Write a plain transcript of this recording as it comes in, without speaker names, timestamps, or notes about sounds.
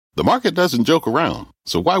The market doesn't joke around,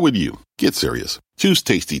 so why would you? Get serious. Choose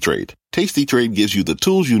Tasty Trade. Tasty Trade gives you the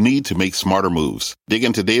tools you need to make smarter moves. Dig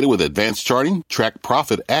into data with advanced charting, track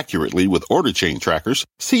profit accurately with order chain trackers,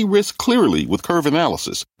 see risk clearly with curve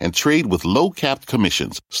analysis, and trade with low-capped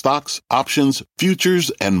commissions, stocks, options,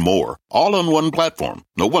 futures, and more. All on one platform.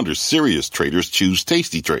 No wonder serious traders choose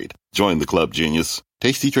Tasty Trade. Join the club, genius.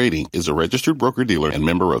 Tasty Trading is a registered broker-dealer and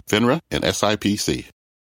member of FINRA and SIPC.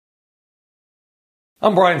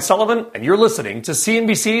 I'm Brian Sullivan, and you're listening to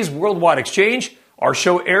CNBC's Worldwide Exchange. Our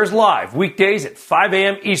show airs live weekdays at 5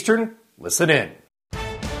 a.m. Eastern. Listen in.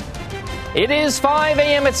 It is 5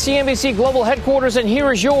 a.m. at CNBC Global Headquarters, and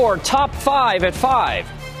here is your top 5 at 5.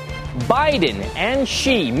 Biden and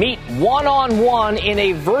Xi meet one-on-one in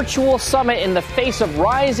a virtual summit in the face of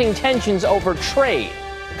rising tensions over trade,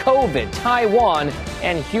 COVID, Taiwan,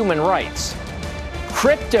 and human rights.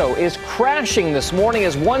 Crypto is crashing this morning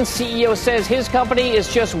as one CEO says his company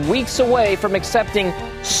is just weeks away from accepting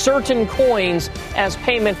certain coins as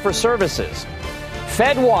payment for services.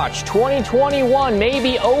 FedWatch 2021 may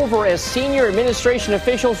be over as senior administration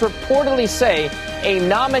officials reportedly say a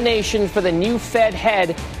nomination for the new Fed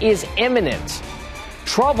head is imminent.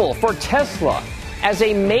 Trouble for Tesla as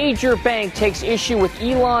a major bank takes issue with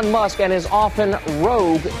Elon Musk and his often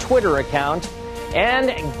rogue Twitter account. And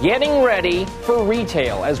getting ready for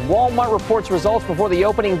retail as Walmart reports results before the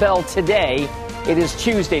opening bell today. It is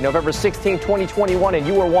Tuesday, November 16, 2021, and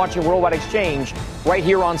you are watching Worldwide Exchange right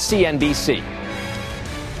here on CNBC.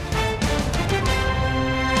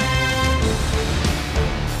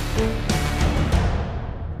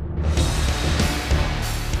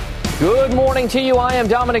 Good morning to you. I am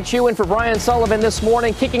Dominic Chu in for Brian Sullivan this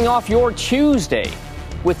morning, kicking off your Tuesday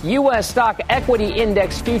with U.S. stock equity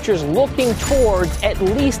index futures looking towards at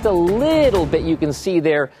least a little bit, you can see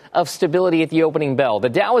there, of stability at the opening bell. The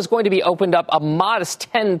Dow is going to be opened up a modest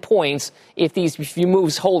 10 points if these few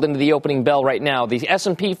moves hold into the opening bell right now. The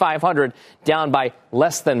S&P 500 down by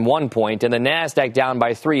less than 1 point and the NASDAQ down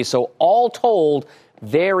by 3. So all told,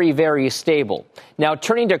 very, very stable. Now,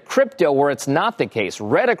 turning to crypto where it's not the case,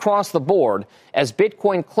 red across the board as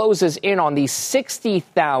Bitcoin closes in on the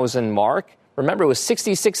 60,000 mark. Remember, it was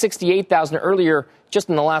 66, 68,000 earlier just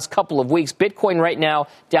in the last couple of weeks. Bitcoin right now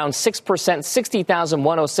down 6%,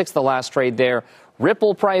 60,106 the last trade there.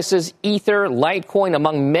 Ripple prices, Ether, Litecoin,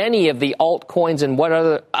 among many of the altcoins and what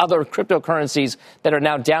other cryptocurrencies that are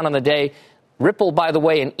now down on the day. Ripple, by the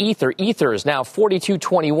way, and Ether is now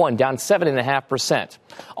 42.21, down 7.5%.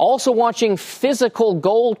 Also watching physical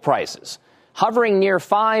gold prices. Hovering near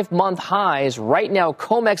 5-month highs. Right now,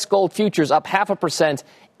 COMEX gold futures up 0.5%.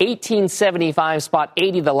 1875 spot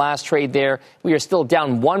 80 the last trade there. We are still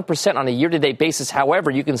down 1% on a year-to-date basis. However,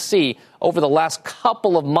 you can see over the last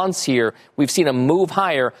couple of months here, we've seen a move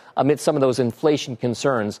higher amid some of those inflation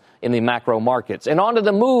concerns in the macro markets. And on to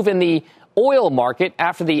the move in the oil market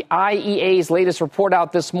after the IEA's latest report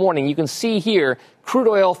out this morning. You can see here crude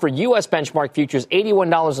oil for U.S. benchmark futures,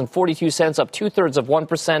 $81.42, up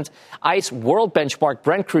 0.2%. ICE world benchmark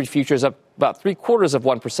Brent crude futures up about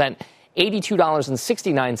 0.75%.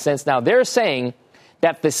 $82.69. Now, they're saying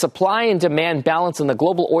that the supply and demand balance in the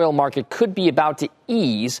global oil market could be about to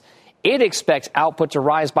ease. It expects output to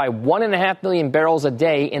rise by 1.5 million barrels a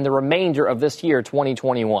day in the remainder of this year,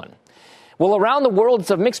 2021. Well, around the world,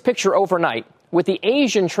 it's a mixed picture overnight. With the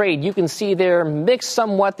Asian trade, you can see they're mixed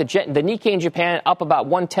somewhat. The Nikkei in Japan up about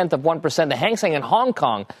 0.1%. The Hang Seng in Hong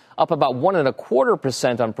Kong up about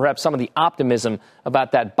 1.25% on perhaps some of the optimism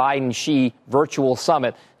about that Biden-Xi virtual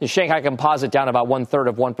summit. The Shanghai Composite down about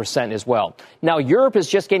 0.33% as well. Now, Europe is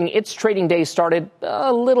just getting its trading day started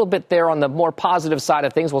a little bit there on the more positive side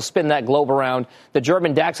of things. We'll spin that globe around. The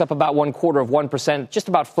German DAX up about 0.25%, just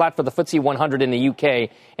about flat for the FTSE 100 in the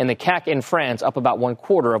UK, and the CAC in France up about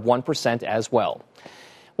 0.25% as well.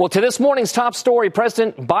 Well, to this morning's top story,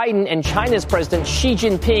 President Biden and China's President Xi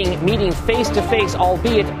Jinping meeting face-to-face,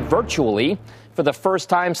 albeit virtually, for the first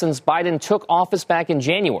time since Biden took office back in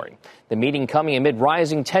January. The meeting coming amid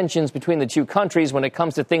rising tensions between the two countries when it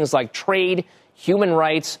comes to things like trade, human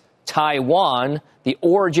rights, Taiwan, the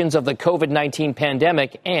origins of the COVID-19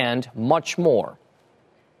 pandemic, and much more.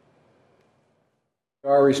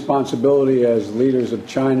 Our responsibility as leaders of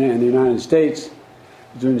China and the United States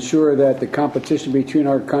to ensure that the competition between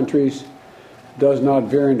our countries does not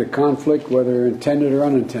veer into conflict, whether intended or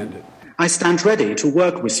unintended. I stand ready to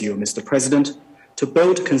work with you, Mr. President, to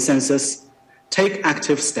build consensus, take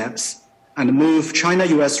active steps, and move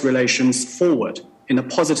China-U.S. relations forward in a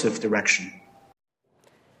positive direction.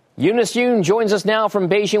 Eunice Yoon joins us now from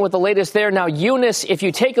Beijing with the latest there. Now, Eunice, if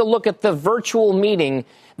you take a look at the virtual meeting,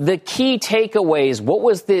 the key takeaways, what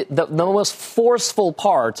was the most forceful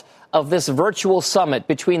part of this virtual summit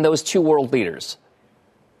between those two world leaders?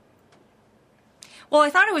 Well, I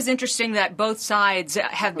thought it was interesting that both sides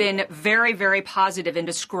have been very, very positive in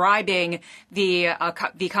describing the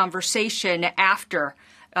conversation after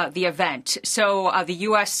the event. So the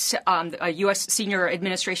U.S. Senior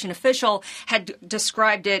administration official had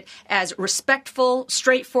described it as respectful,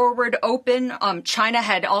 straightforward, open. China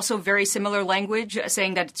had also very similar language,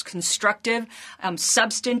 saying that it's constructive,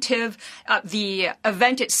 substantive. The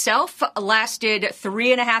event itself lasted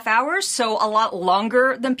 3.5 hours, so a lot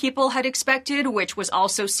longer than people had expected, which was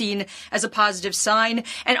also seen as a positive sign.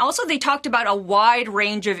 And also they talked about a wide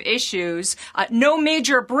range of issues, no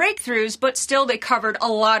major breakthroughs, but still they covered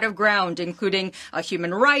a lot of ground, including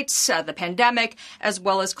human rights, the pandemic, as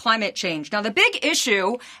well as climate change. Now, the big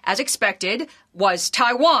issue, as expected, was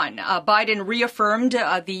Taiwan. Biden reaffirmed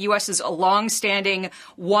the U.S.'s longstanding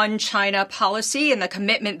one China policy and the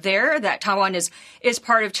commitment there that Taiwan is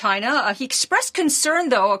part of China. He expressed concern,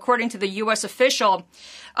 though, according to the U.S. official,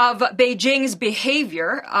 of Beijing's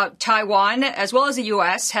behavior. Taiwan, as well as the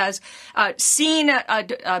U.S., has seen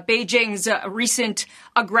Beijing's recent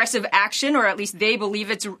aggressive action, or at least they believe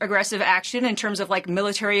it's aggressive action in terms of like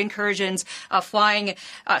military incursions, flying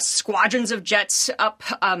squadrons of jets up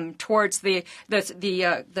towards the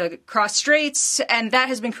cross straits, and that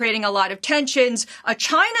has been creating a lot of tensions.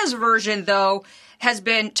 China's version, though, has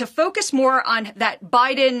been to focus more on that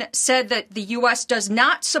Biden said that the U.S. does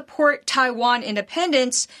not support Taiwan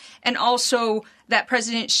independence, and also that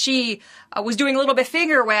President Xi was doing a little bit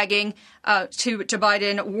finger wagging to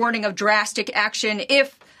Biden, warning of drastic action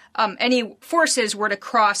if any forces were to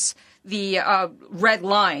cross the red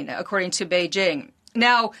line, according to Beijing.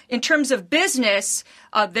 Now, in terms of business,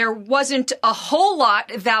 there wasn't a whole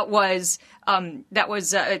lot that was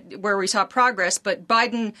where we saw progress. But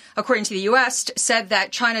Biden, according to the U.S., said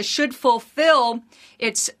that China should fulfill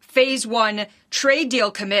its Phase 1 trade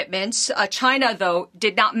deal commitments. China, though,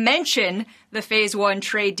 did not mention the Phase 1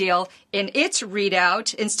 trade deal in its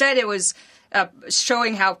readout. Instead, it was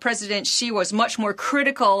showing how President Xi was much more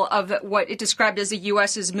critical of what it described as the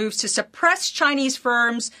U.S.'s moves to suppress Chinese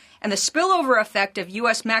firms and the spillover effect of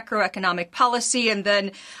U.S. macroeconomic policy. And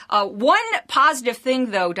then one positive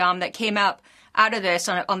thing, though, Dom, that came out of this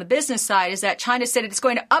on the business side is that China said it's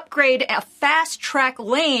going to upgrade a fast-track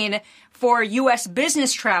lane for U.S.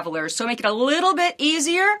 business travelers, so make it a little bit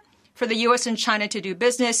easier for the U.S. and China to do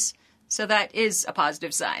business. So that is a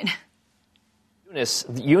positive sign.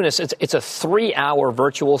 Eunice, it's a 3-hour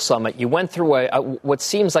virtual summit. You went through what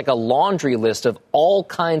seems like a laundry list of all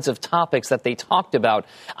kinds of topics that they talked about.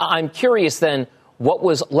 I'm curious then, what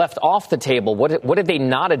was left off the table? What did they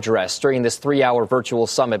not address during this 3-hour virtual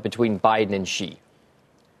summit between Biden and Xi?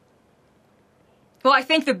 Well, I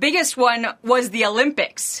think the biggest one was the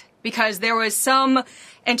Olympics, because there was some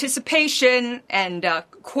anticipation and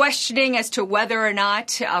questioning as to whether or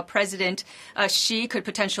not President Xi could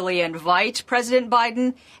potentially invite President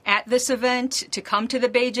Biden at this event to come to the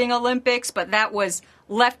Beijing Olympics, but that was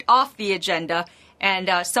left off the agenda.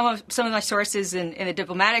 And some of my sources in the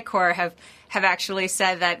diplomatic corps have actually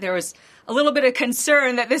said that there was a little bit of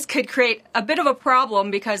concern that this could create a bit of a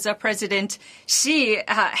problem because President Xi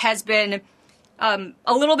has been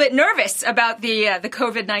a little bit nervous about the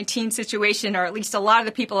COVID-19 situation, or at least a lot of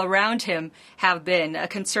the people around him have been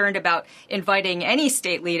concerned about inviting any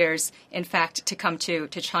state leaders, in fact, to come to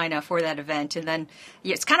China for that event. And then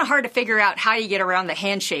it's kind of hard to figure out how you get around the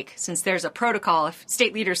handshake, since there's a protocol. If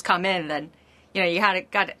state leaders come in, then you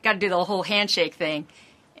got to do the whole handshake thing,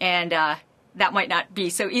 and that might not be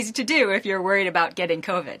so easy to do if you're worried about getting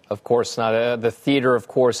COVID. Of course not. The theater, of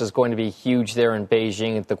course, is going to be huge there in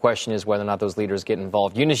Beijing. The question is whether or not those leaders get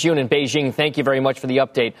involved. Eunice Yoon in Beijing, thank you very much for the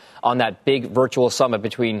update on that big virtual summit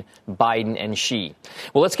between Biden and Xi.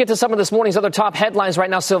 Well, let's get to some of this morning's other top headlines right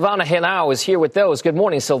now. Silvana Henao is here with those. Good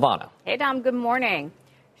morning, Silvana. Hey, Dom. Good morning.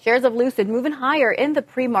 Shares of Lucid moving higher in the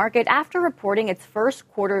pre-market after reporting its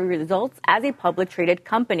first quarter results as a public traded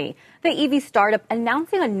company. The EV startup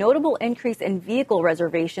announcing a notable increase in vehicle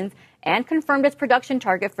reservations and confirmed its production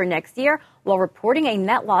target for next year, while reporting a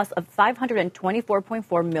net loss of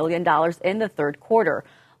 $524.4 million in the third quarter.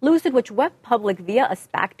 Lucid, which went public via a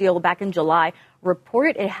SPAC deal back in July,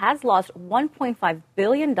 reported it has lost $1.5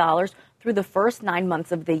 billion through the first 9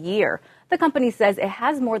 months of the year. The company says it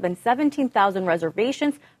has more than 17,000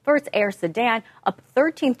 reservations for its Air sedan, up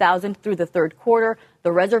 13,000 through the third quarter.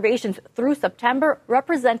 The reservations through September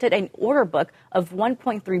represented an order book of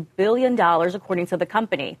 $1.3 billion, according to the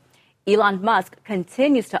company. Elon Musk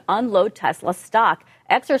continues to unload Tesla stock,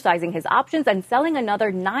 exercising his options and selling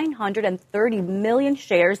another 930 million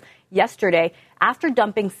shares yesterday after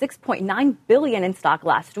dumping $6.9 billion in stock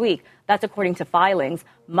last week. That's according to filings.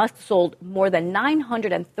 Musk sold more than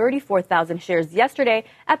 934,000 shares yesterday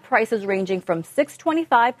at prices ranging from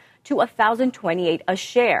 $625 to $1,028 a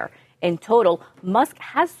share. In total, Musk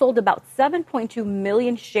has sold about 7.2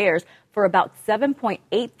 million shares for about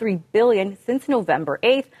 $7.83 billion since November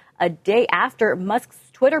 8th, a day after Musk's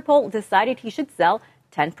Twitter poll decided he should sell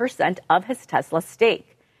 10% of his Tesla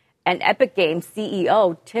stake. And Epic Games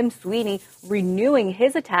CEO Tim Sweeney renewing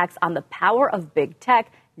his attacks on the power of big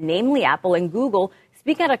tech, namely Apple and Google.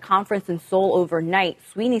 Speaking at a conference in Seoul overnight,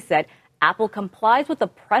 Sweeney said Apple complies with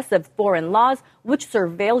oppressive foreign laws which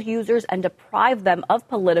surveil users and deprive them of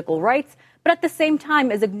political rights, but at the same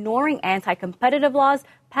time is ignoring anti-competitive laws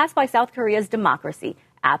passed by South Korea's democracy.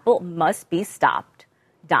 Apple must be stopped.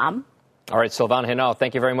 Dom? All right, Silvana Henao,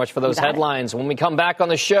 thank you very much for those headlines. When we come back on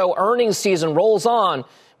the show, earnings season rolls on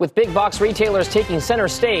with big box retailers taking center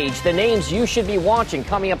stage. The names you should be watching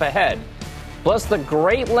coming up ahead. Plus the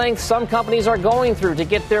great lengths some companies are going through to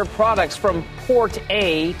get their products from port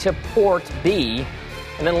A to port B.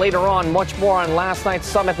 And then later on, much more on last night's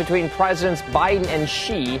summit between Presidents Biden and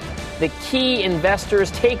Xi. The key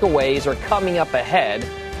investors' takeaways are coming up ahead,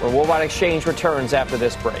 where Worldwide Exchange returns after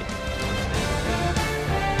this break.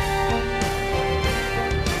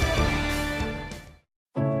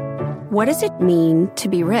 What does it mean to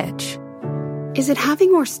be rich? Is it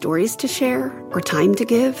having more stories to share or time to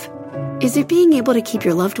give? Is it being able to keep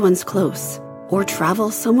your loved ones close or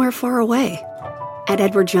travel somewhere far away? At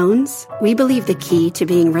Edward Jones, we believe the key to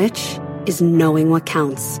being rich is knowing what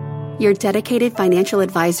counts. Your dedicated financial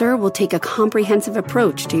advisor will take a comprehensive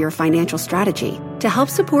approach to your financial strategy to help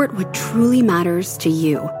support what truly matters to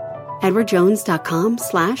you.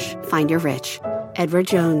 EdwardJones.com/findyourrich. Edward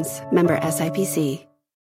Jones, member SIPC.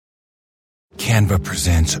 Canva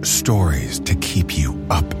presents stories to keep you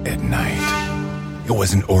up at night. It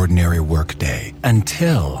was an ordinary workday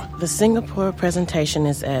until the Singapore presentation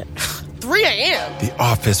is at 3 a.m. The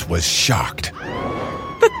office was shocked.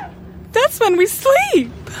 But that's when we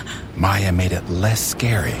sleep. Maya made it less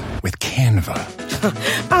scary with Canva.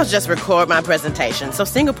 I'll just record my presentation so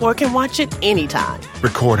Singapore can watch it anytime.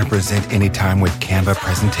 Record and present anytime with Canva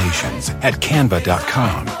presentations at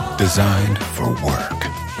canva.com. Designed for work.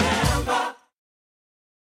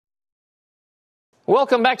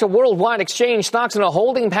 Welcome back to Worldwide Exchange. Stocks in a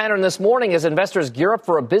holding pattern this morning as investors gear up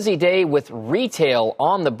for a busy day with retail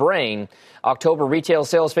on the brain. October retail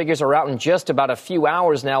sales figures are out in just about a few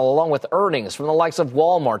hours now, along with earnings from the likes of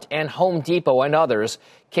Walmart and Home Depot and others,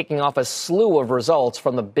 kicking off a slew of results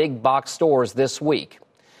from the big box stores this week.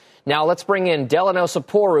 Now let's bring in Delano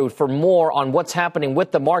Saporu for more on what's happening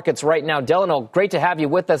with the markets right now. Delano, great to have you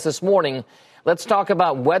with us this morning. Let's talk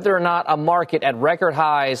about whether or not a market at record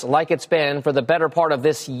highs, like it's been for the better part of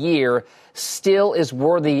this year, still is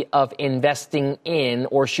worthy of investing in,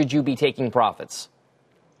 or should you be taking profits?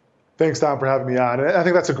 Thanks, Tom, for having me on. And I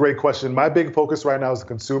think that's a great question. My big focus right now is the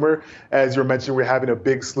consumer. As you mentioned, we're having a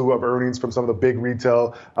big slew of earnings from some of the big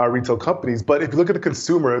retail companies. But if you look at the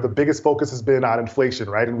consumer, the biggest focus has been on inflation,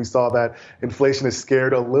 right? And we saw that inflation has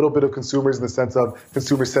scared a little bit of consumers in the sense of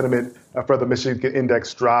consumer sentiment for the Michigan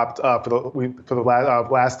index dropped for the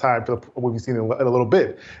last time for what we've seen in a little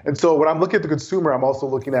bit. And so when I'm looking at the consumer, I'm also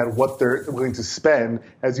looking at what they're willing to spend.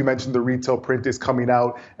 As you mentioned, the retail print is coming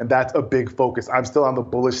out, and that's a big focus. I'm still on the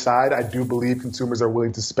bullish side. I do believe consumers are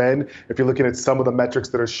willing to spend. If you're looking at some of the metrics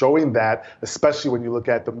that are showing that, especially when you look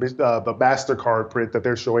at the MasterCard print that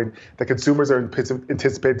they're showing, that consumers are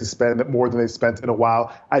anticipated to spend more than they've spent in a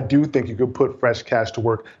while, I do think you could put fresh cash to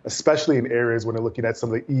work, especially in areas when you're looking at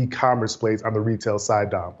some of the e-commerce plays on the retail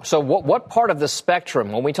side, Dom. So what part of the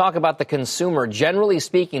spectrum, when we talk about the consumer, generally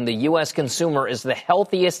speaking, the U.S. consumer is the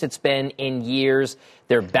healthiest it's been in years.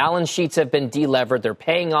 Their balance sheets have been delevered. They're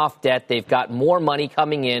paying off debt. They've got more money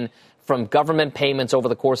coming in from government payments over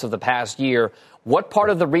the course of the past year. What part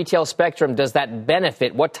of the retail spectrum does that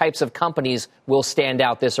benefit? What types of companies will stand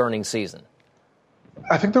out this earnings season?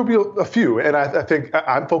 I think there'll be a few, and I think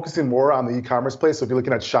I'm focusing more on the e-commerce place. So if you're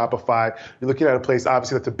looking at Shopify, you're looking at a place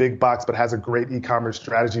obviously that's a big box but has a great e-commerce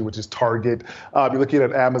strategy, which is Target. You're looking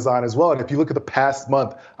at Amazon as well. And if you look at the past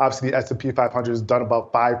month, obviously the S&P 500 has done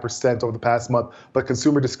about 5% over the past month, but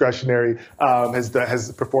consumer discretionary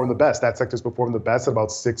has performed the best. That sector's performed the best at about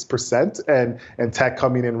 6%, and tech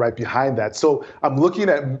coming in right behind that. So I'm looking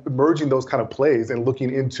at merging those kind of plays and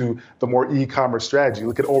looking into the more e-commerce strategy.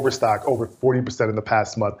 Look at Overstock, over 40% in the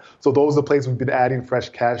past month. So those are the places we've been adding fresh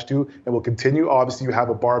cash to and will continue. Obviously, you have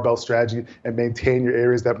a barbell strategy and maintain your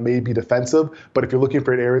areas that may be defensive. But if you're looking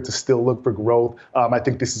for an area to still look for growth, I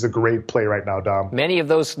think this is a great play right now, Dom. Many of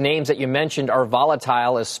those names that you mentioned are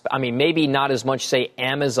volatile. Maybe not as much, say,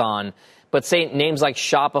 Amazon, but say names like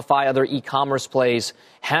Shopify, other e-commerce plays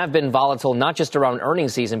have been volatile, not just around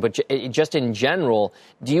earnings season, but just in general.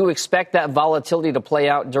 Do you expect that volatility to play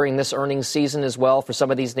out during this earnings season as well for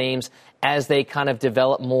some of these names as they kind of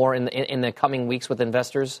develop more in the coming weeks with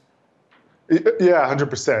investors? Yeah,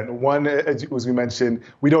 100%. One, as we mentioned,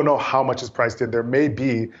 we don't know how much is priced in. There may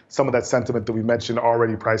be some of that sentiment that we mentioned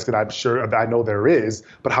already priced in. I know there is,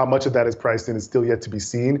 but how much of that is priced in is still yet to be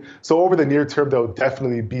seen. So over the near term, there will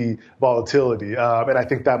definitely be volatility. And I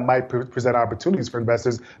think that might present opportunities for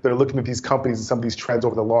investors that are looking at these companies and some of these trends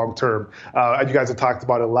over the long term. And you guys have talked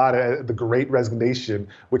about a lot of the great resignation,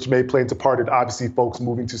 which may play into part in obviously folks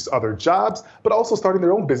moving to other jobs, but also starting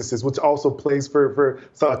their own businesses, which also plays for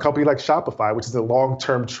a company like Shopify, which is a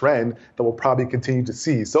long-term trend that we'll probably continue to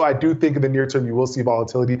see. So I do think in the near term you will see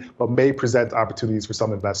volatility, but may present opportunities for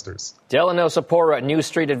some investors. Delano Sapora at New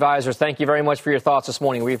Street Advisors, thank you very much for your thoughts this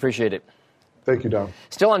morning. We appreciate it. Thank you, Dom.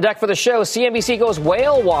 Still on deck for the show, CNBC goes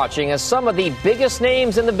whale watching as some of the biggest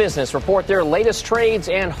names in the business report their latest trades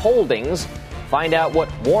and holdings. Find out what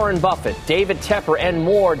Warren Buffett, David Tepper, and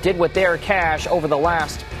more did with their cash over the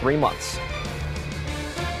last 3 months.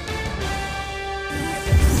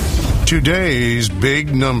 Today's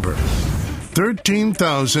big number,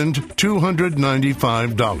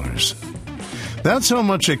 $13,295. That's how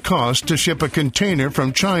much it cost to ship a container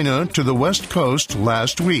from China to the West Coast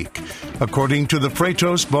last week, according to the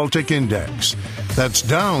Freightos Baltic Index. That's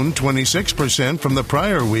down 26% from the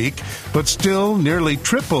prior week, but still nearly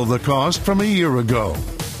triple the cost from a year ago.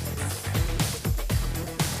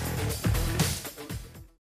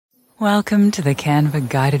 Welcome to the Canva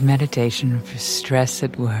guided meditation for stress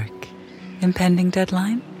at work. Impending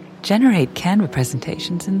deadline? Generate Canva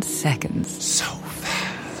presentations in seconds. So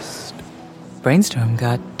fast. Brainstorm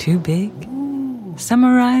got too big? Ooh.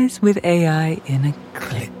 Summarize with AI in a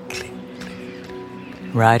click. Click,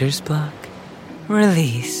 click. Writer's block?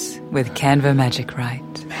 Release with Canva Magic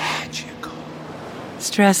Write. Magical.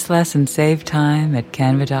 Stress less and save time at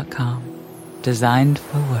canva.com. Designed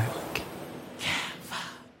for work.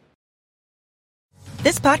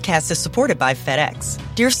 This podcast is supported by FedEx.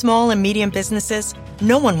 Dear small and medium businesses,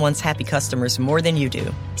 no one wants happy customers more than you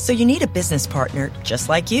do. So you need a business partner just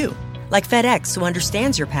like you. Like FedEx, who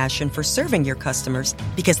understands your passion for serving your customers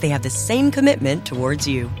because they have the same commitment towards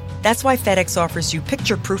you. That's why FedEx offers you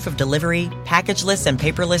picture proof of delivery, packageless and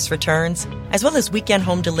paperless returns, as well as weekend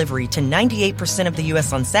home delivery to 98% of the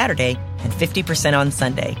U.S. on Saturday and 50% on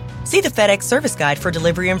Sunday. See the FedEx service guide for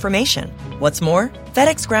delivery information. What's more,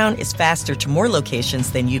 FedEx Ground is faster to more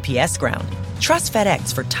locations than UPS Ground. Trust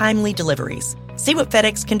FedEx for timely deliveries. See what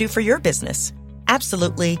FedEx can do for your business.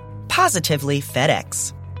 Absolutely, positively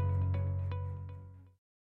FedEx.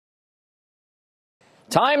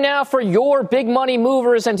 Time now for your big money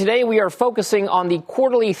movers, and today we are focusing on the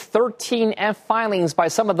quarterly 13F filings by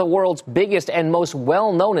some of the world's biggest and most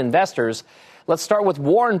well-known investors. Let's start with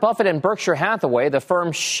Warren Buffett and Berkshire Hathaway, the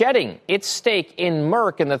firm shedding its stake in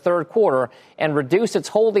Merck in the third quarter and reduced its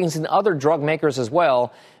holdings in other drug makers as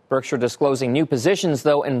well. Berkshire disclosing new positions,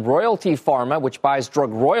 though, in Royalty Pharma, which buys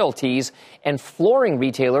drug royalties, and flooring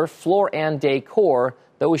retailer Floor & Decor.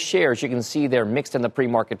 Those shares, you can see they're mixed in the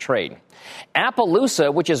pre-market trade.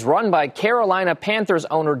 Appaloosa, which is run by Carolina Panthers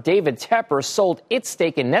owner David Tepper, sold its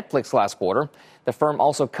stake in Netflix last quarter. The firm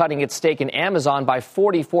also cutting its stake in Amazon by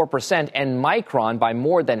 44% and Micron by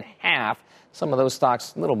more than half. Some of those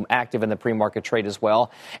stocks a little active in the pre-market trade as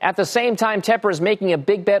well. At the same time, Tepper is making a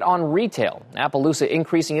big bet on retail. Appaloosa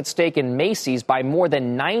increasing its stake in Macy's by more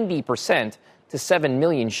than 90% to 7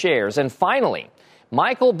 million shares. And finally,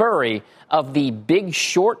 Michael Burry of the Big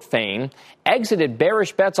Short fame exited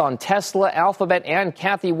bearish bets on Tesla, Alphabet, and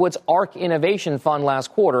Cathie Wood's ARK Innovation Fund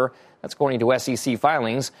last quarter. That's according to SEC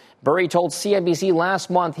filings. Burry told CNBC last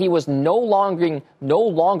month he was no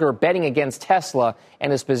longer betting against Tesla,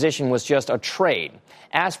 and his position was just a trade.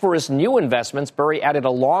 As for his new investments, Burry added a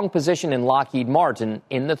long position in Lockheed Martin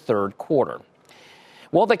in the third quarter.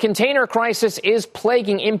 Well, the container crisis is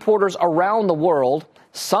plaguing importers around the world.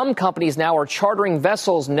 Some companies now are chartering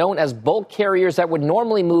vessels known as bulk carriers that would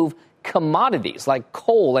normally move commodities like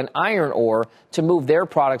coal and iron ore to move their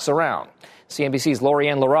products around. CNBC's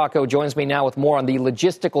Lorianne Laraco joins me now with more on the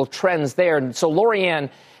logistical trends there. So, Lorianne,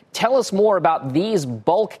 tell us more about these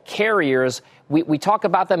bulk carriers. We talk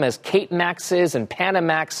about them as Capemexes and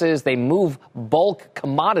Panamaxes. They move bulk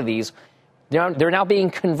commodities. they're now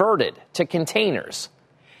being converted to containers.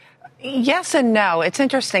 Yes and no. It's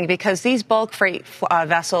interesting because these bulk freight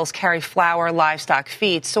vessels carry flour, livestock,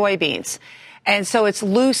 feed, soybeans. And so it's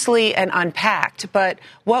loosely and unpacked. But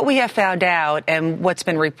what we have found out and what's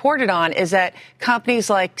been reported on is that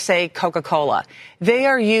companies like, say, Coca-Cola, they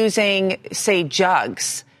are using, say,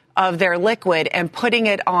 jugs of their liquid and putting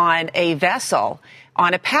it on a vessel,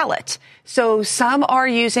 on a pallet. So some are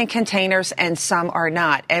using containers and some are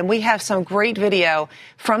not. And we have some great video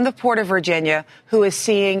from the Port of Virginia who is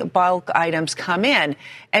seeing bulk items come in.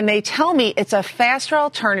 And they tell me it's a faster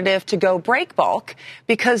alternative to go break bulk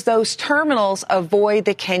because those terminals avoid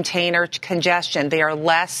the container congestion. They're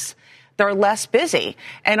less busy.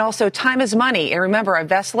 And also time is money. And remember, a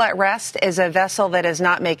vessel at rest is a vessel that is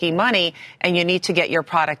not making money and you need to get your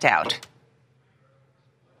product out.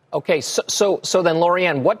 Okay, so then,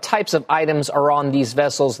 Lori-Ann, what types of items are on these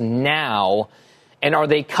vessels now, and are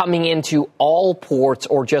they coming into all ports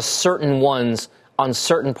or just certain ones on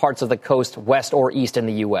certain parts of the coast, west or east in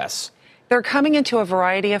the U.S.? They're coming into a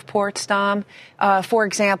variety of ports, Dom. For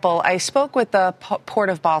example, I spoke with the Port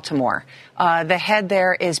of Baltimore. The head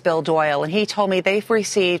there is Bill Doyle, and he told me they've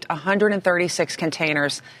received 136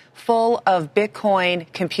 containers full of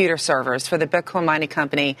Bitcoin computer servers for the Bitcoin mining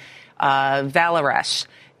company Valaresh.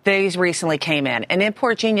 These recently came in. And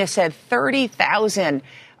Import Genius said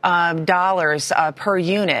 $30,000 per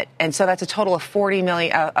unit. And so that's a total of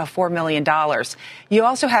 $4 million. You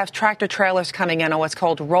also have tractor trailers coming in on what's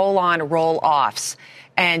called roll-on, roll-offs.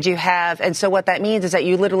 And so what that means is that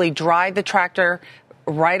you literally drive the tractor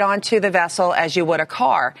right onto the vessel as you would a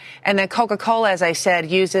car. And then Coca-Cola, as I said,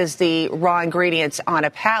 uses the raw ingredients on a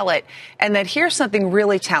pallet. And then here's something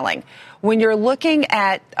really telling. When you're looking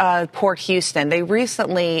at Port Houston, they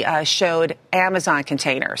recently showed Amazon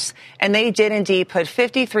containers, and they did indeed put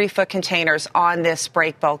 53-foot containers on this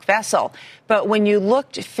break bulk vessel. But when you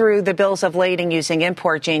looked through the bills of lading using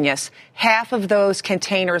Import Genius, half of those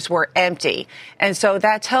containers were empty. And so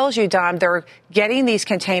that tells you, Dom, they're getting these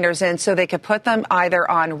containers in so they could put them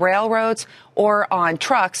either on railroads or on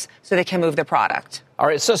trucks so they can move the product. All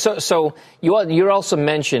right, so you also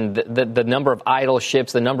mentioned the number of idle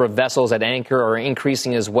ships, the number of vessels at anchor are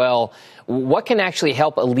increasing as well. What can actually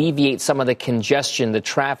help alleviate some of the congestion, the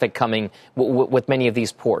traffic coming with many of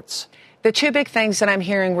these ports? The two big things that I'm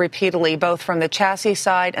hearing repeatedly, both from the chassis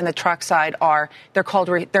side and the truck side,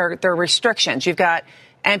 they're restrictions. You've got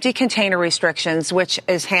empty container restrictions, which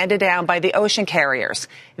is handed down by the ocean carriers.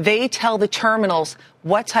 They tell the terminals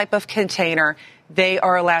what type of container they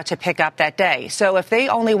are allowed to pick up that day. So if they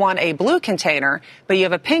only want a blue container, but you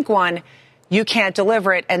have a pink one, you can't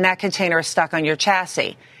deliver it, and that container is stuck on your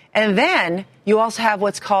chassis. And then you also have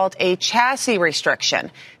what's called a chassis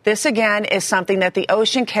restriction. This, again, is something that the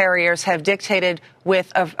ocean carriers have dictated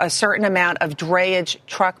with a certain amount of drayage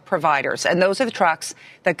truck providers. And those are the trucks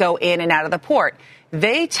that go in and out of the port.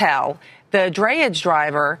 They tell the drayage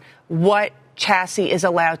driver what chassis is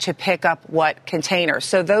allowed to pick up what containers.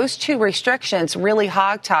 So those two restrictions really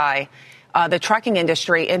hogtie the trucking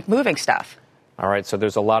industry in moving stuff. All right, so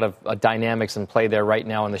there's a lot of dynamics in play there right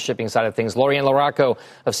now on the shipping side of things. Lori-Ann LaRocco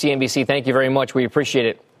of CNBC, thank you very much. We appreciate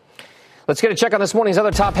it. Let's get a check on this morning's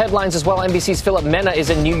other top headlines as well. NBC's Philip Mena is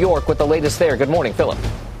in New York with the latest there. Good morning, Philip.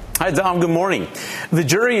 Hi, Dom. Good morning. The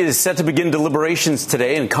jury is set to begin deliberations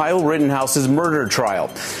today in Kyle Rittenhouse's murder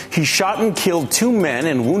trial. He shot and killed two men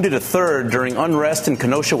and wounded a third during unrest in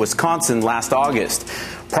Kenosha, Wisconsin last August.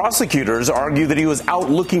 Prosecutors argue that he was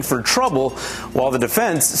out looking for trouble, while the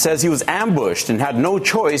defense says he was ambushed and had no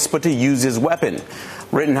choice but to use his weapon.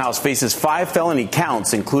 Rittenhouse faces 5 felony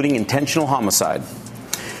counts, including intentional homicide.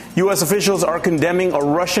 U.S. officials are condemning a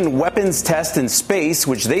Russian weapons test in space,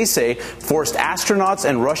 which they say forced astronauts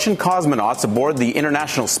and Russian cosmonauts aboard the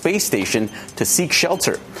International Space Station to seek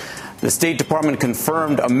shelter. The State Department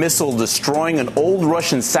confirmed a missile destroying an old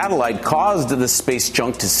Russian satellite caused the space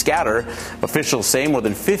junk to scatter. Officials say more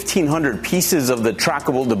than 1,500 pieces of the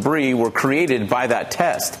trackable debris were created by that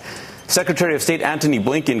test. Secretary of State Antony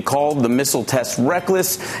Blinken called the missile test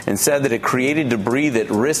reckless and said that it created debris that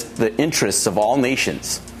risked the interests of all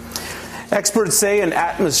nations. Experts say an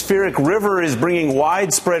atmospheric river is bringing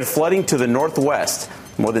widespread flooding to the Northwest.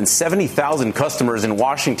 More than 70,000 customers in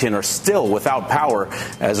Washington are still without power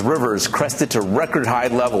as rivers crested to record high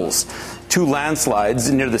levels. 2 landslides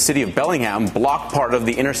near the city of Bellingham blocked part of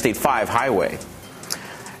the Interstate 5 highway.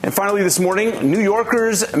 And finally this morning, New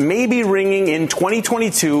Yorkers may be ringing in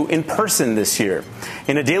 2022 in person this year.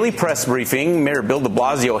 In a daily press briefing, Mayor Bill de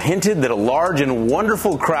Blasio hinted that a large and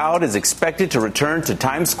wonderful crowd is expected to return to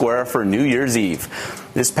Times Square for New Year's Eve.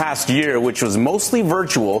 This past year, which was mostly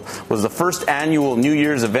virtual, was the first annual New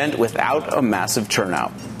Year's event without a massive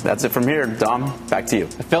turnout. That's it from here. Dom, back to you.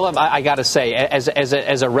 Philip, I got to say, as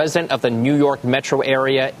a resident of the New York metro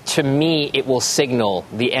area, to me, it will signal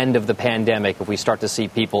the end of the pandemic if we start to see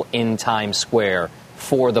people in Times Square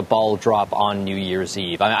for the ball drop on New Year's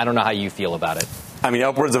Eve. I don't know how you feel about it. I mean,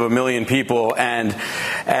 upwards of 1 million people. And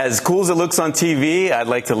as cool as it looks on TV, I'd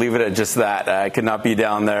like to leave it at just that. I could not be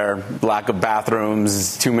down there. Lack of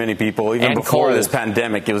bathrooms, too many people. Even before this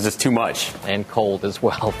pandemic, it was just too much. And cold as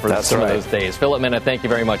well for some of those days. Philip Minna, thank you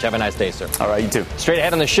very much. Have a nice day, sir. All right, you too. Straight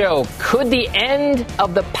ahead on the show, could the end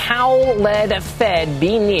of the Powell-led Fed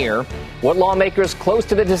be near? What lawmakers close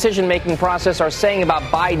to the decision-making process are saying about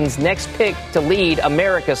Biden's next pick to lead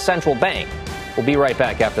America's central bank. We'll be right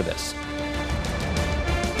back after this.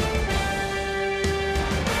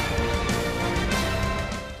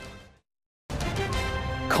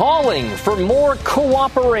 Calling for more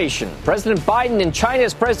cooperation. President Biden and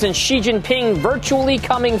China's President Xi Jinping virtually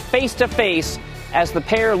coming face-to-face as the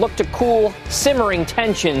pair look to cool simmering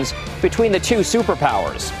tensions between the two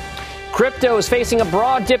superpowers. Crypto is facing a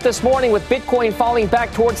broad dip this morning with Bitcoin falling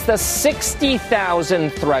back towards the 60,000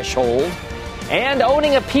 threshold and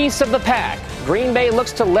owning a piece of the pack. Green Bay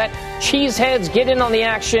looks to let cheeseheads get in on the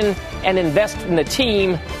action and invest in the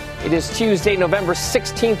team. It is Tuesday, November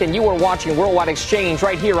 16th, and you are watching Worldwide Exchange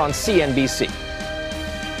right here on CNBC.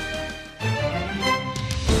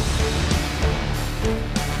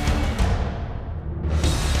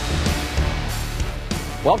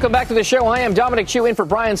 Welcome back to the show. I am Dominic Chu in for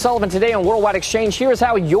Brian Sullivan today on Worldwide Exchange. Here's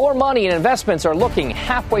how your money and investments are looking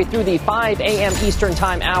halfway through the 5 a.m. Eastern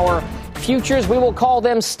Time hour. Futures, we will call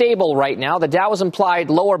them stable right now. The Dow is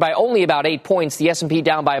implied lower by only about 8 points. The S&P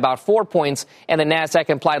down by about 4 points. And the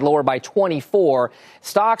Nasdaq implied lower by 24.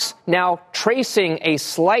 Stocks now tracing a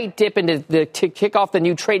slight dip to kick off the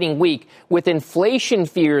new trading week with inflation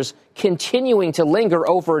fears continuing to linger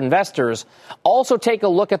over investors. Also take a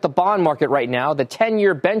look at the bond market right now. The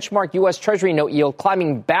 10-year benchmark U.S. Treasury note yield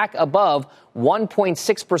climbing back above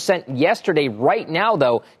 1.6% yesterday. Right now,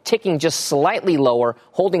 though, ticking just slightly lower,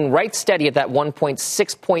 holding right steady at that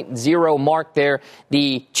 1.6.0 mark there.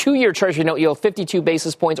 The 2-year Treasury note yield 52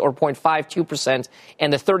 basis points or 0.52%,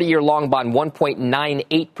 and the 30-year long bond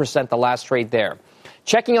 1.98% the last trade there.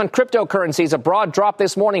 Checking on cryptocurrencies, a broad drop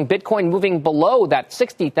this morning. Bitcoin moving below that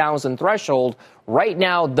 60,000 threshold. Right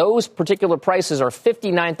now, those particular prices are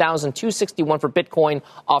 59,261 for Bitcoin,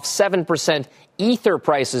 off 7%. Ether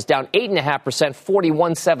prices down 8.5%,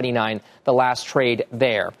 41.79 the last trade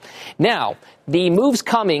there. Now, the move's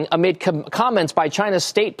coming amid comments by China's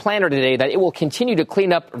state planner today that it will continue to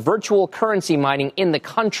clean up virtual currency mining in the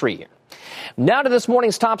country. Now to this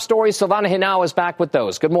morning's top stories. Silvana Henao is back with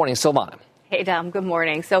those. Good morning, Silvana. Hey, Dom. Good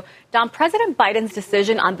morning. So, Dom, President Biden's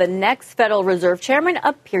decision on the next Federal Reserve chairman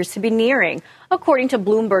appears to be nearing. According to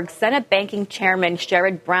Bloomberg, Senate Banking Chairman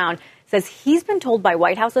Sherrod Brown says he's been told by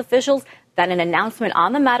White House officials that an announcement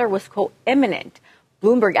on the matter was, quote, imminent.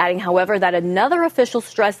 Bloomberg adding, however, that another official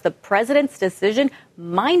stressed the president's decision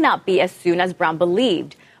might not be as soon as Brown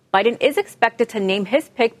believed. Biden is expected to name his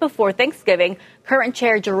pick before Thanksgiving. Current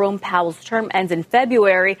chair Jerome Powell's term ends in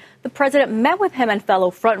February. The president met with him and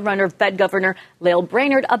fellow frontrunner Fed Governor Lael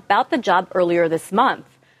Brainard about the job earlier this month.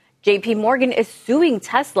 J.P. Morgan is suing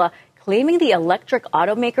Tesla, claiming the electric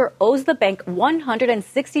automaker owes the bank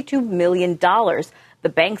 $162 million. The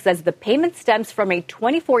bank says the payment stems from a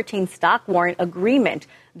 2014 stock warrant agreement.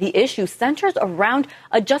 The issue centers around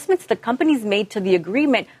adjustments the company's made to the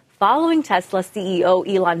agreement following Tesla CEO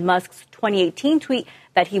Elon Musk's 2018 tweet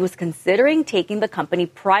that he was considering taking the company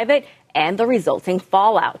private and the resulting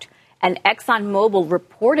fallout. And ExxonMobil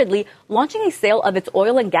reportedly launching a sale of its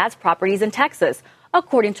oil and gas properties in Texas.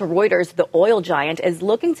 According to Reuters, the oil giant is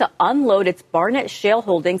looking to unload its Barnett Shale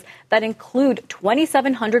holdings that include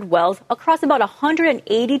 2,700 wells across about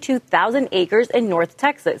 182,000 acres in North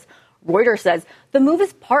Texas. Reuters says the move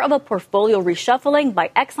is part of a portfolio reshuffling by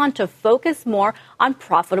Exxon to focus more on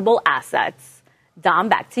profitable assets. Dom,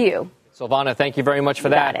 back to you. Silvana, thank you very much for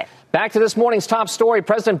that. Back to this morning's top story.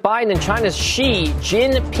 President Biden and China's Xi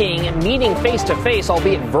Jinping meeting face-to-face,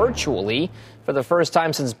 albeit virtually, for the first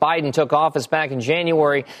time since Biden took office back in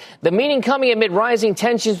January. The meeting coming amid rising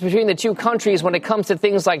tensions between the two countries when it comes to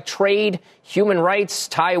things like trade, human rights,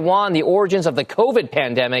 Taiwan, the origins of the COVID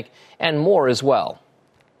pandemic, and more as well.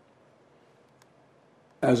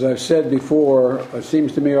 As I've said before, it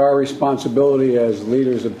seems to me our responsibility as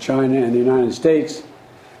leaders of China and the United States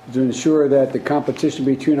is to ensure that the competition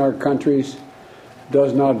between our countries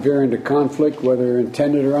does not veer into conflict, whether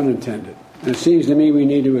intended or unintended. And it seems to me we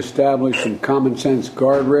need to establish some common sense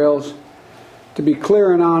guardrails to to be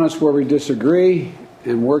clear and honest where we disagree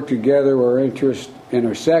and work together where interests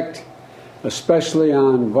intersect, especially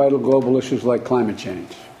on vital global issues like climate change.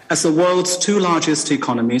 As the world's two largest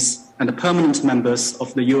economies and the permanent members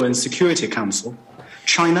of the UN Security Council,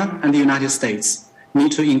 China and the United States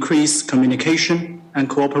need to increase communication and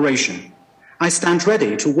cooperation. I stand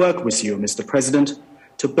ready to work with you, Mr. President,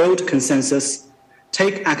 to build consensus,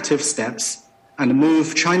 take active steps, and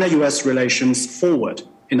move China-US relations forward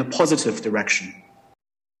in a positive direction.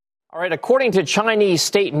 All right. According to Chinese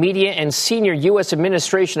state media and senior U.S.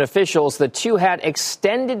 administration officials, the two had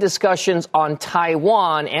extended discussions on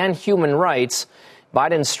Taiwan and human rights.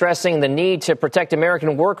 Biden stressing the need to protect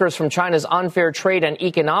American workers from China's unfair trade and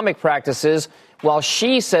economic practices, while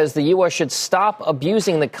Xi says the U.S. should stop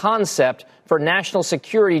abusing the concept for national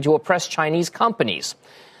security to oppress Chinese companies.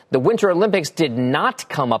 The Winter Olympics did not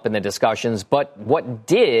come up in the discussions, but what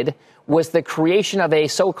did was the creation of a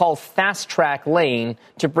so-called fast-track lane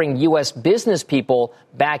to bring U.S. business people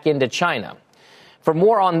back into China. For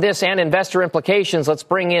more on this and investor implications, let's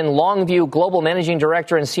bring in Longview Global Managing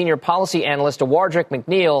Director and Senior Policy Analyst Dewardric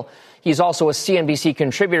McNeil. He's also a CNBC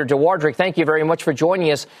contributor. Dewardric, thank you very much for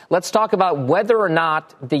joining us. Let's talk about whether or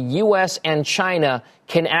not the U.S. and China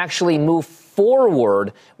can actually move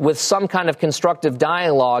forward with some kind of constructive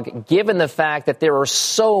dialogue, given the fact that there are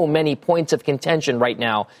so many points of contention right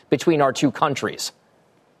now between our two countries.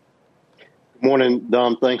 Good morning,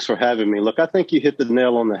 Dom. Thanks for having me. Look, I think you hit the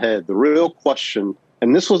nail on the head. The real question,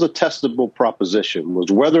 and this was a testable proposition,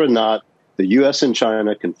 was whether or not the U.S. and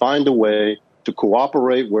China can find a way to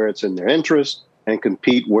cooperate where it's in their interest and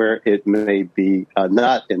compete where it may be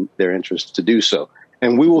not in their interest to do so.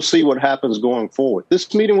 And we will see what happens going forward.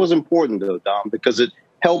 This meeting was important, though, Dom, because it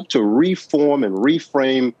helped to reform and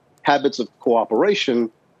reframe habits of cooperation.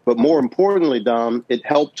 But more importantly, Dom, it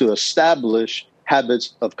helped to establish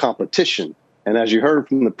habits of competition. And as you heard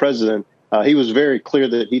from the president, he was very clear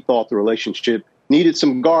that he thought the relationship needed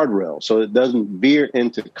some guardrails so it doesn't veer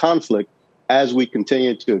into conflict as we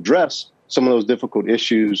continue to address some of those difficult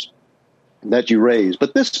issues that you raised.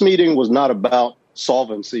 But this meeting was not about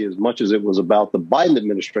solvency as much as it was about the Biden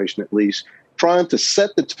administration, at least, trying to set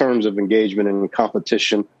the terms of engagement and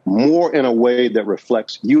competition more in a way that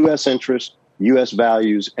reflects U.S. interests, U.S.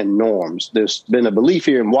 values, and norms. There's been a belief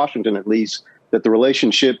here in Washington, at least, that the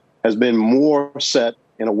relationship has been more set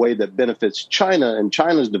in a way that benefits China and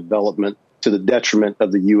China's development to the detriment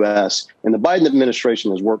of the U.S. And the Biden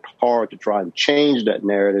administration has worked hard to try and change that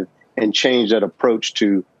narrative and change that approach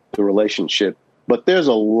to the relationship. But there's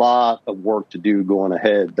a lot of work to do going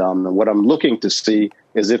ahead, Dom. And what I'm looking to see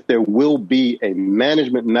is if there will be a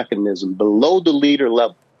management mechanism below the leader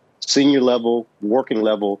level, senior level, working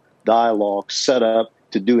level dialogue set up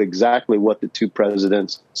to do exactly what the two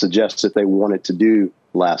presidents suggested they wanted to do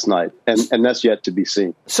last night. And that's yet to be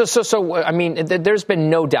seen. So I mean, there's been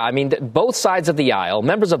no doubt. I mean, both sides of the aisle,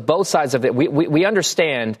 members of both sides of it, we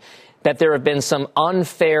understand that there have been some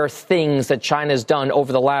unfair things that China's done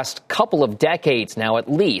over the last couple of decades now,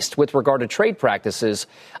 at least, with regard to trade practices.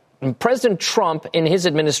 President Trump, in his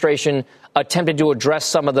administration, attempted to address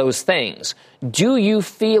some of those things. Do you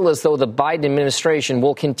feel as though the Biden administration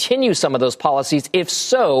will continue some of those policies? If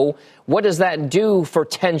so, what does that do for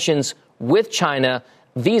tensions with China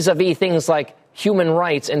vis-a-vis things like human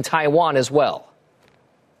rights in Taiwan as well?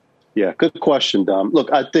 Yeah, good question, Dom.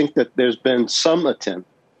 Look, I think that there's been some attempt,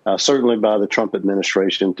 certainly by the Trump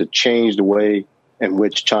administration, to change the way in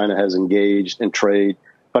which China has engaged in trade.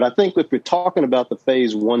 But I think if we're talking about the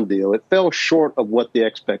phase one deal, it fell short of what the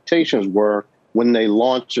expectations were when they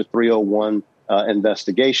launched a 301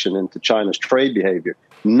 investigation into China's trade behavior.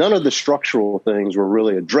 None of the structural things were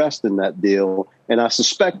really addressed in that deal. And I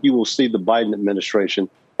suspect you will see the Biden administration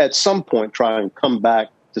at some point try and come back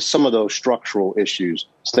to some of those structural issues,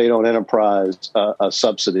 state-owned enterprise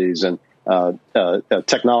subsidies and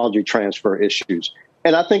technology transfer issues.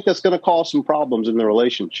 And I think that's going to cause some problems in the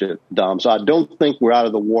relationship, Dom. So I don't think we're out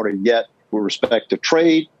of the water yet with respect to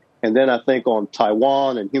trade. And then I think on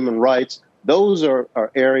Taiwan and human rights, those are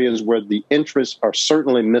areas where the interests are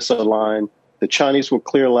certainly misaligned. The Chinese were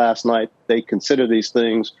clear last night. They consider these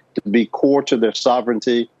things to be core to their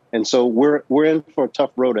sovereignty. And so we're in for a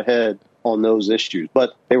tough road ahead on those issues.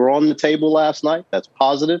 But they were on the table last night. That's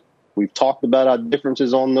positive. We've talked about our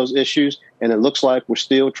differences on those issues, and it looks like we're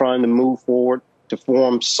still trying to move forward to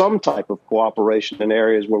form some type of cooperation in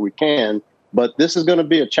areas where we can. But this is going to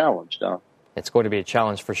be a challenge, Don. It's going to be a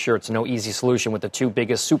challenge for sure. It's no easy solution with the two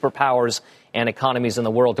biggest superpowers and economies in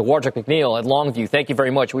the world. Dewardric McNeil at Longview, thank you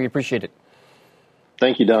very much. We appreciate it.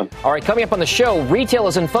 Thank you, Don. All right, coming up on the show, retail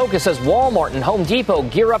is in focus as Walmart and Home Depot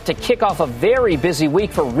gear up to kick off a very busy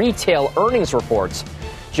week for retail earnings reports.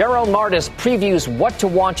 Jerome Mardis previews what to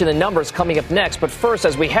watch in the numbers coming up next. But first,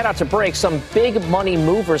 as we head out to break, some big money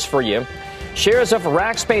movers for you. Shares of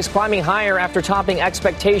Rackspace climbing higher after topping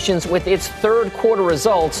expectations with its third quarter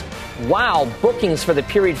results. Wow, bookings for the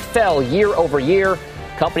period fell year over year.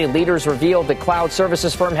 Company leaders revealed the cloud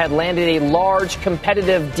services firm had landed a large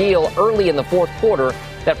competitive deal early in the fourth quarter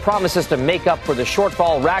that promises to make up for the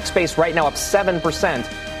shortfall. Rackspace right now up 7%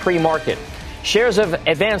 pre-market. Shares of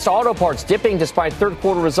Advanced Auto Parts dipping despite third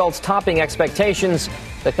quarter results topping expectations.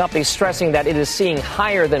 The company stressing that it is seeing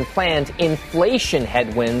higher than planned inflation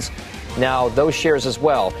headwinds. Now, those shares as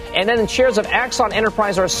well. And then shares of Axon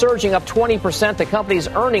Enterprise are surging up 20%. The company's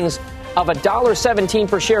earnings of $1.17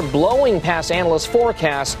 per share blowing past analyst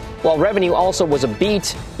forecasts, while revenue also was a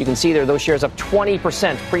beat. You can see there those shares up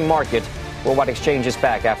 20% pre-market. Worldwide Exchange is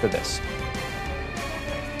back after this.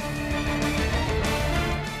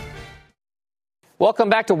 Welcome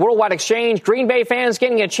back to Worldwide Exchange. Green Bay fans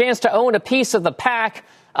getting a chance to own a piece of the pack.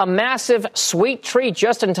 A massive sweet treat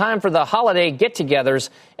just in time for the holiday get-togethers,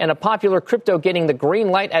 and a popular crypto getting the green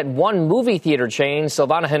light at one movie theater chain.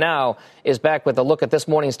 Silvana Henao is back with a look at this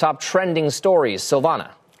morning's top trending stories.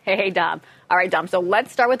 Silvana. Hey, Dom. All right, Dom. So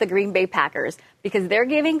let's start with the Green Bay Packers because they're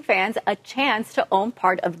giving fans a chance to own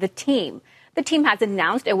part of the team. The team has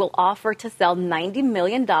announced it will offer to sell $90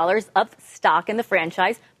 million of stock in the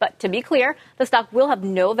franchise. But to be clear, the stock will have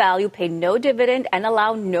no value, pay no dividend, and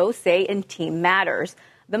allow no say in team matters.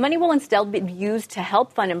 The money will instead be used to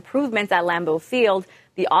help fund improvements at Lambeau Field.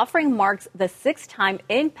 The offering marks the sixth time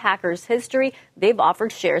in Packers history they've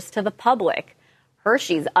offered shares to the public.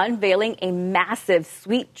 Hershey's unveiling a massive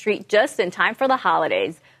sweet treat just in time for the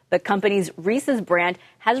holidays. The company's Reese's brand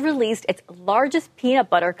has released its largest peanut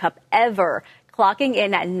butter cup ever, clocking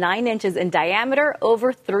in at 9 inches in diameter,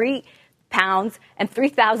 over 3 pounds, and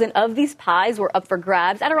 3,000 of these pies were up for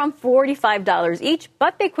grabs at around $45 each,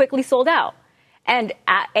 but they quickly sold out. And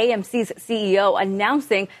at AMC's CEO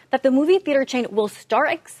announcing that the movie theater chain will start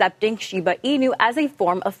accepting Shiba Inu as a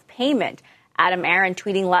form of payment. Adam Aron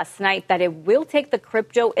tweeting last night that it will take the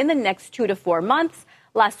crypto in the next 2 to 4 months.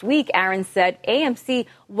 Last week, Aron said AMC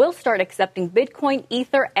will start accepting Bitcoin,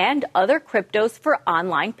 Ether, and other cryptos for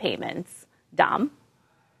online payments. Dom?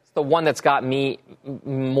 It's the one that's got me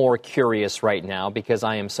more curious right now because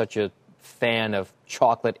I am such a fan of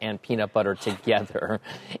chocolate and peanut butter together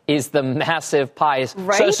is the massive pies.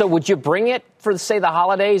 Right? So would you bring it for, say, the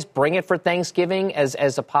holidays, bring it for Thanksgiving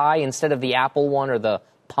as a pie instead of the apple one or the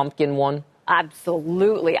pumpkin one?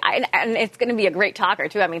 Absolutely. And it's going to be a great talker,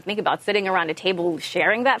 too. I mean, think about sitting around a table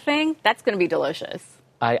sharing that thing. That's going to be delicious.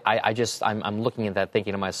 I'm looking at that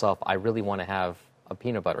thinking to myself, I really want to have a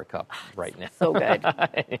peanut butter cup right now. So good.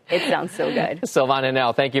 It sounds so good. Silvana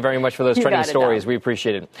Henao, thank you very much for those trending stories. We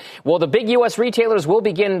appreciate it. Well, the big U.S. retailers will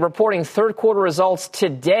begin reporting third quarter results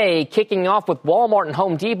today, kicking off with Walmart and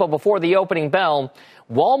Home Depot before the opening bell.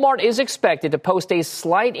 Walmart is expected to post a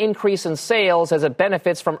slight increase in sales as it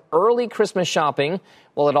benefits from early Christmas shopping,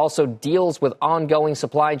 while it also deals with ongoing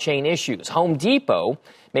supply chain issues. Home Depot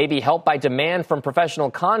may be helped by demand from professional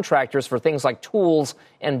contractors for things like tools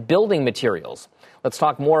and building materials. Let's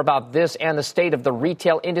talk more about this and the state of the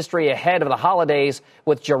retail industry ahead of the holidays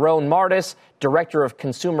with Jerome Mardis, Director of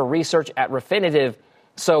Consumer Research at Refinitiv.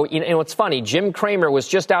 So, you know, it's funny. Jim Cramer was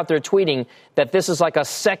just out there tweeting that this is like a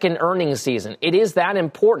second earnings season. It is that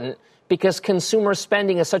important because consumer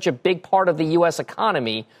spending is such a big part of the U.S.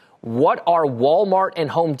 economy. What are Walmart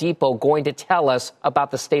and Home Depot going to tell us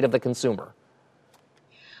about the state of the consumer?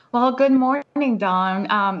 Well, good morning,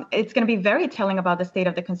 Don. It's going to be very telling about the state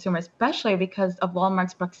of the consumer, especially because of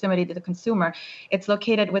Walmart's proximity to the consumer. It's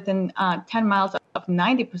located within 10 miles of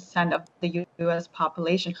 90% of the U.S.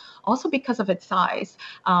 population, also because of its size.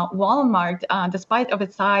 Walmart, despite of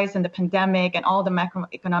its size and the pandemic and all the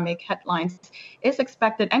macroeconomic headlines, is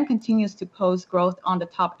expected and continues to post growth on the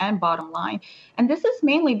top and bottom line. And this is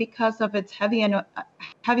mainly because of its heavy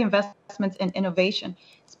investments in innovation,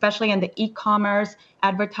 especially in the e-commerce,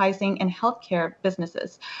 advertising, and healthcare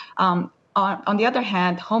businesses. On the other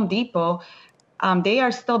hand, Home Depot, they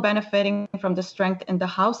are still benefiting from the strength in the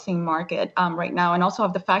housing market right now, and also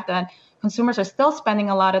of the fact that consumers are still spending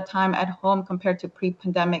a lot of time at home compared to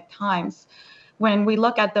pre-pandemic times. When we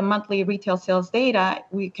look at the monthly retail sales data,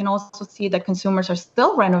 we can also see that consumers are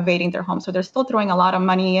still renovating their homes. So they're still throwing a lot of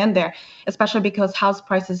money in there, especially because house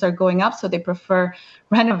prices are going up. So they prefer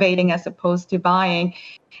renovating as opposed to buying.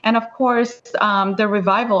 And of course, the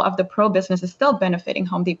revival of the pro business is still benefiting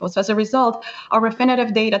Home Depot. So as a result, our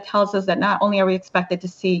Refinitiv data tells us that not only are we expected to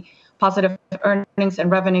see positive earnings and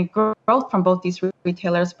revenue growth from both these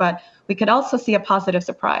retailers, but we could also see a positive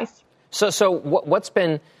surprise. So what's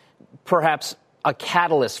been perhaps a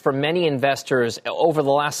catalyst for many investors over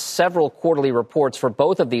the last several quarterly reports for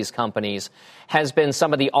both of these companies has been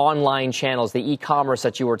some of the online channels, the e-commerce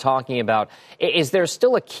that you were talking about. Is there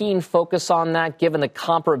still a keen focus on that, given the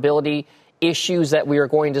comparability issues that we are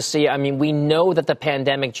going to see? I mean, we know that the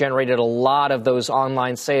pandemic generated a lot of those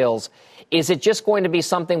online sales. Is it just going to be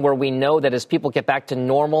something where we know that as people get back to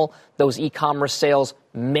normal, those e-commerce sales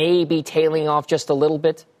may be tailing off just a little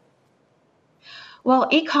bit? Well,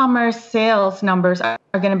 e-commerce sales numbers are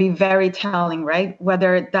going to be very telling, right?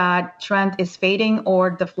 Whether that trend is fading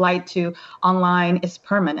or the flight to online is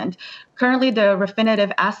permanent. Currently, the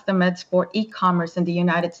Refinitiv estimates for e-commerce in the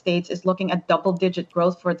United States is looking at double-digit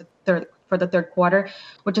growth for the third quarter,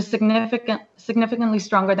 which is significantly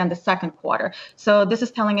stronger than the second quarter. So this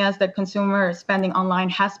is telling us that consumer spending online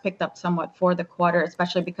has picked up somewhat for the quarter,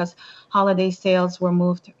 especially because holiday sales were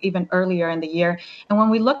moved even earlier in the year. And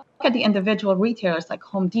when we look at the individual retailers like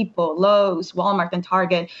Home Depot, Lowe's, Walmart, and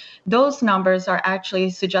Target, those numbers are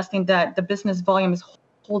actually suggesting that the business volume is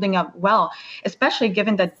holding up well, especially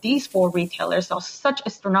given that these four retailers saw such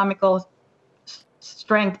astronomical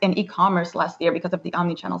strength in e-commerce last year because of the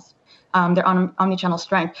omnichannels. Their omnichannel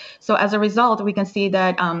strength. So as a result, we can see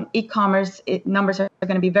that e-commerce numbers are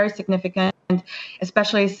going to be very significant,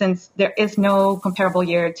 especially since there is no comparable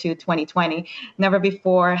year to 2020. Never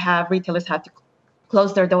before have retailers had to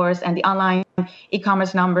close their doors, and the online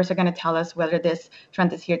e-commerce numbers are going to tell us whether this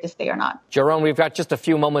trend is here to stay or not. Jerome, we've got just a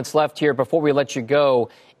few moments left here before we let you go.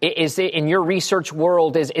 Is it, in your research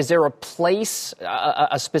world, is there a place,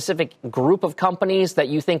 a specific group of companies that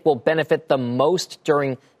you think will benefit the most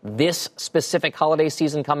during this specific holiday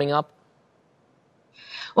season coming up?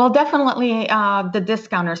 Well, definitely the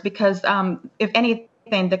discounters, because if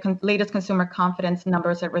anything, the latest consumer confidence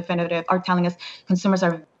numbers at Refinitiv are telling us consumers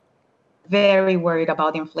are very worried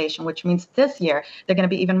about inflation, which means this year they're going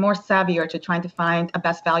to be even more savvier to trying to find a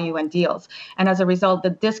best value and deals. And as a result,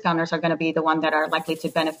 the discounters are going to be the one that are likely to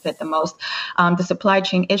benefit the most. The supply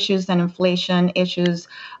chain issues and inflation issues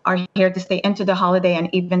are here to stay into the holiday and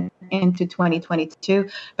even into 2022.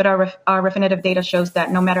 But our Refinitiv data shows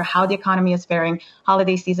that no matter how the economy is faring,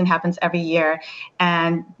 holiday season happens every year.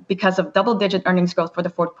 And because of double-digit earnings growth for the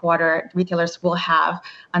fourth quarter, retailers will have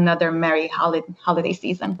another merry holiday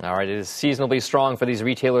season. All right, it is seasonably strong for these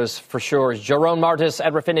retailers for sure. Jeroen Martis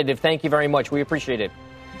at Refinitiv, thank you very much. We appreciate it.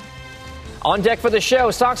 On deck for the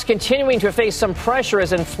show, stocks continuing to face some pressure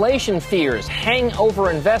as inflation fears hang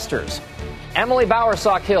over investors. Emily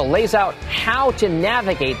Bowersock-Hill lays out how to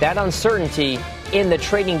navigate that uncertainty in the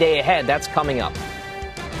trading day ahead. That's coming up.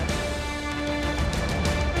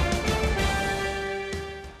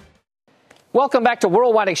 Welcome back to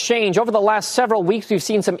Worldwide Exchange. Over the last several weeks, we've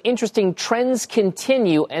seen some interesting trends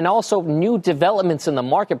continue and also new developments in the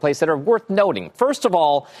marketplace that are worth noting. First of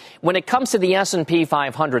all, when it comes to the S&P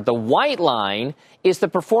 500, the white line is the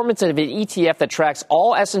performance of an ETF that tracks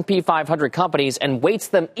all S&P 500 companies and weights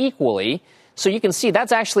them equally. So you can see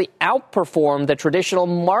that's actually outperformed the traditional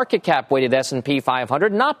market cap weighted S&P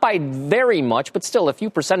 500, not by very much, but still a few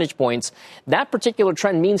percentage points. That particular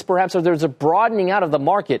trend means perhaps that there's a broadening out of the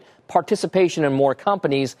market, participation in more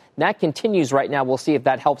companies. That continues right now. We'll see if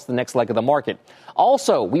that helps the next leg of the market.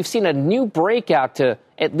 Also, we've seen a new breakout to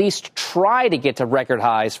at least try to get to record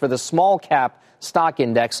highs for the small cap stock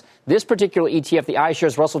index. This particular ETF, the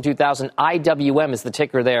iShares Russell 2000, IWM is the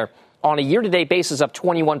ticker there. On a year-to-date basis, up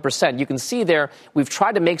 21%. You can see there we've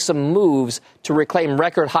tried to make some moves to reclaim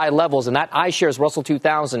record high levels, and that iShares Russell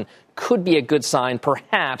 2000 could be a good sign,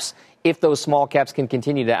 perhaps, if those small caps can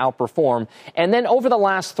continue to outperform. And then over the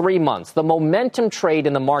last 3 months, the momentum trade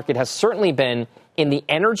in the market has certainly been in the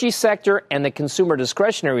energy sector and the consumer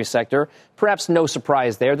discretionary sector. Perhaps no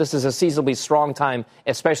surprise there. This is a seasonably strong time,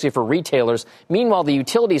 especially for retailers. Meanwhile, the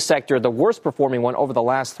utility sector, the worst performing one over the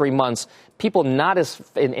last 3 months, people not as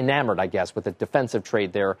enamored, I guess, with the defensive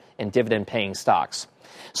trade there and dividend paying stocks.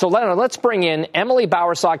 So let's bring in Emily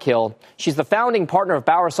Bowersock-Hill. She's the founding partner of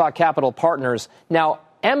Bowersock Capital Partners. Now,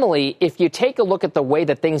 Emily, if you take a look at the way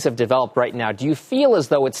that things have developed right now, do you feel as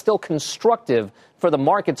though it's still constructive for the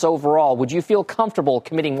markets overall? Would you feel comfortable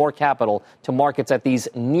committing more capital to markets at these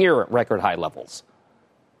near record high levels?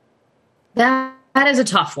 That is a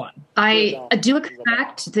tough one. I do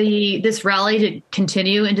expect this rally to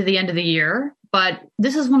continue into the end of the year, but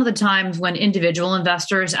this is one of the times when individual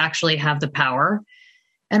investors actually have the power.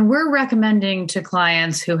 And we're recommending to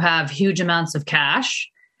clients who have huge amounts of cash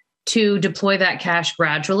to deploy that cash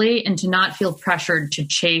gradually and to not feel pressured to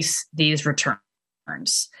chase these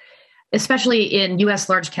returns. especially in U.S.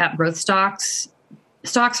 large cap growth stocks,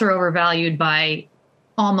 stocks are overvalued by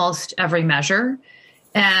almost every measure.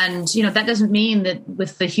 And, that doesn't mean that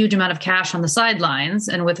with the huge amount of cash on the sidelines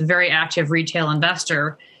and with a very active retail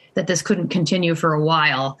investor that this couldn't continue for a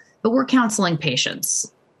while. But we're counseling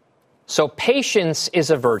patience. So patience is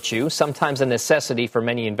a virtue, sometimes a necessity for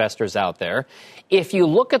many investors out there. If you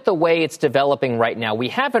look at the way it's developing right now, we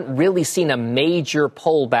haven't really seen a major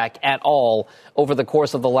pullback at all over the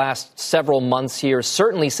course of the last several months here,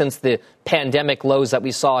 certainly since the pandemic lows that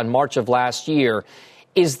we saw in March of last year.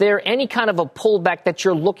 Is there any kind of a pullback that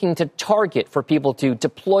you're looking to target for people to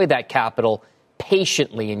deploy that capital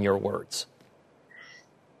patiently, in your words?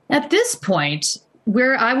 At this point,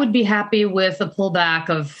 where I would be happy with a pullback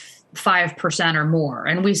of 5% or more.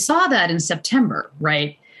 And we saw that in September,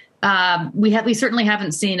 right? We certainly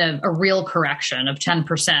haven't seen a real correction of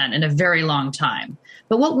 10% in a very long time.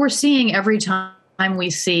 But what we're seeing every time we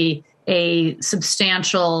see a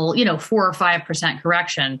substantial, 4 or 5%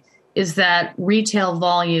 correction is that retail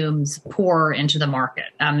volumes pour into the market.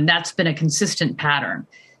 That's been a consistent pattern.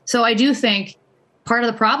 So I do think part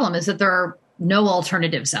of the problem is that there are no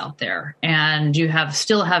alternatives out there. And you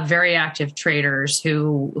still have very active traders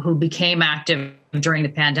who became active during the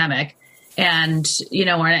pandemic and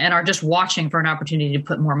are just watching for an opportunity to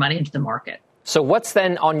put more money into the market. So what's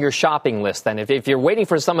then on your shopping list then? If you're waiting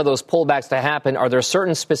for some of those pullbacks to happen, are there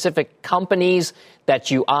certain specific companies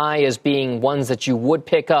that you eye as being ones that you would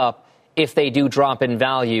pick up if they do drop in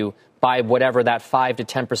value by whatever that 5 to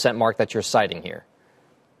 10% mark that you're citing here?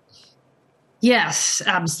 Yes,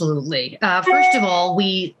 absolutely. First of all,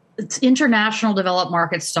 international developed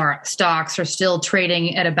market stocks are still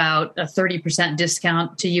trading at about a 30%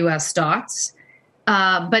 discount to U.S. stocks.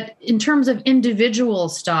 But in terms of individual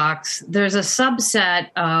stocks, there's a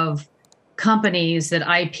subset of companies that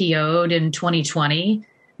IPO'd in 2020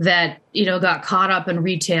 that, got caught up in the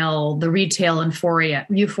retail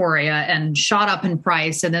euphoria and shot up in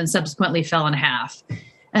price and then subsequently fell in half.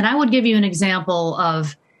 And I would give you an example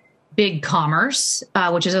of BigCommerce,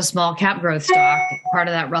 which is a small cap growth stock, part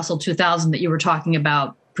of that Russell 2000 that you were talking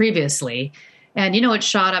about previously. And, it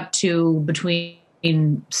shot up to between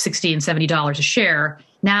 $60 and $70 a share,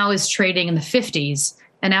 now is trading in the 50s.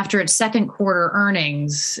 And after its second quarter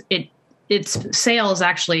earnings, its sales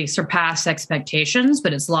actually surpassed expectations,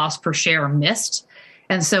 but its loss per share missed.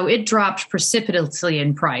 And so it dropped precipitously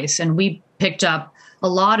in price, and we picked up a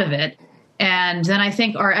lot of it. And then I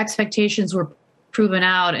think our expectations were proven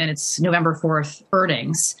out in its November 4th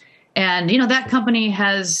earnings. And, that company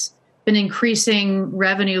has been increasing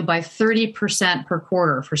revenue by 30% per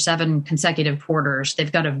quarter for 7 consecutive quarters.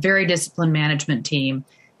 They've got a very disciplined management team.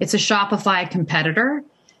 It's a Shopify competitor,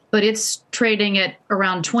 but it's trading at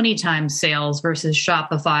around 20 times sales versus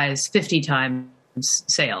Shopify's 50 times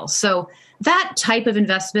sales. So that type of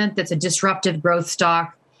investment that's a disruptive growth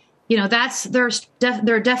stock, there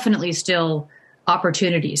are definitely still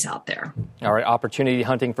opportunities out there. All right, opportunity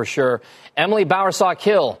hunting for sure. Emily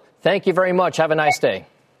Bowersock-Hill, thank you very much. Have a nice day.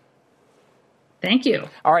 Thank you.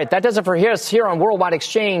 All right, that does it for us here on Worldwide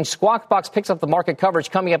Exchange. Squawk Box picks up the market coverage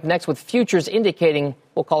coming up next with futures indicating,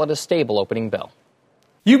 we'll call it a stable opening bell.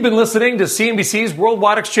 You've been listening to CNBC's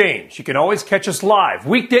Worldwide Exchange. You can always catch us live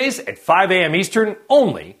weekdays at 5 a.m. Eastern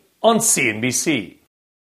only on CNBC.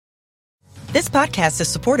 This podcast is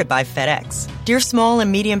supported by FedEx. Dear small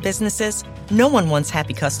and medium businesses, no one wants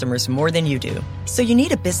happy customers more than you do. So you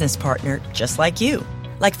need a business partner just like you.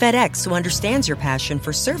 Like FedEx, who understands your passion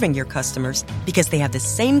for serving your customers because they have the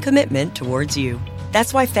same commitment towards you.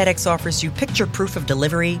 That's why FedEx offers you picture proof of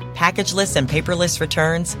delivery, packageless and paperless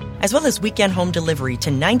returns, as well as weekend home delivery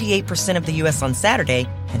to 98% of the U.S. on Saturday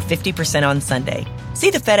and 50% on Sunday.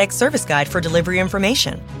 See the FedEx service guide for delivery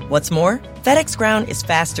information. What's more, FedEx Ground is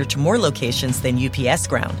faster to more locations than UPS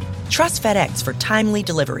Ground. Trust FedEx for timely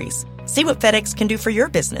deliveries. See what FedEx can do for your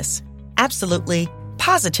business. Absolutely,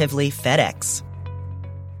 positively FedEx.